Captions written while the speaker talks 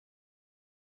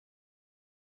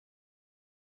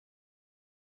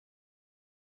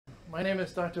My name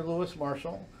is Dr. Lewis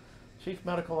Marshall, Chief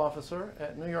Medical Officer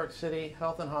at New York City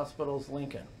Health Hospitals,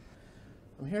 Lincoln.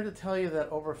 I'm here to tell you that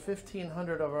over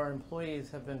 1,500 of our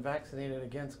employees have been vaccinated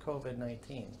against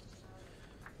COVID-19.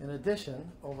 In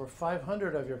addition, over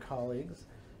 500 of your colleagues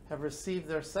have received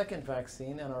their second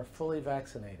vaccine and are fully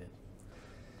vaccinated.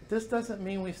 But this doesn't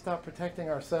mean we stop protecting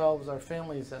ourselves, our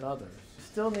families, and others. We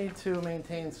still need to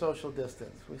maintain social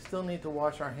distance. We still need to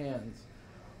wash our hands,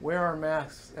 wear our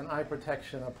masks and eye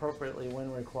protection appropriately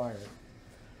when required.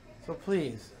 So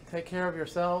please, take care of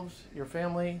yourselves, your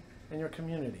family, and your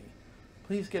community.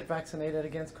 Please get vaccinated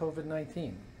against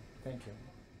COVID-19. Thank you.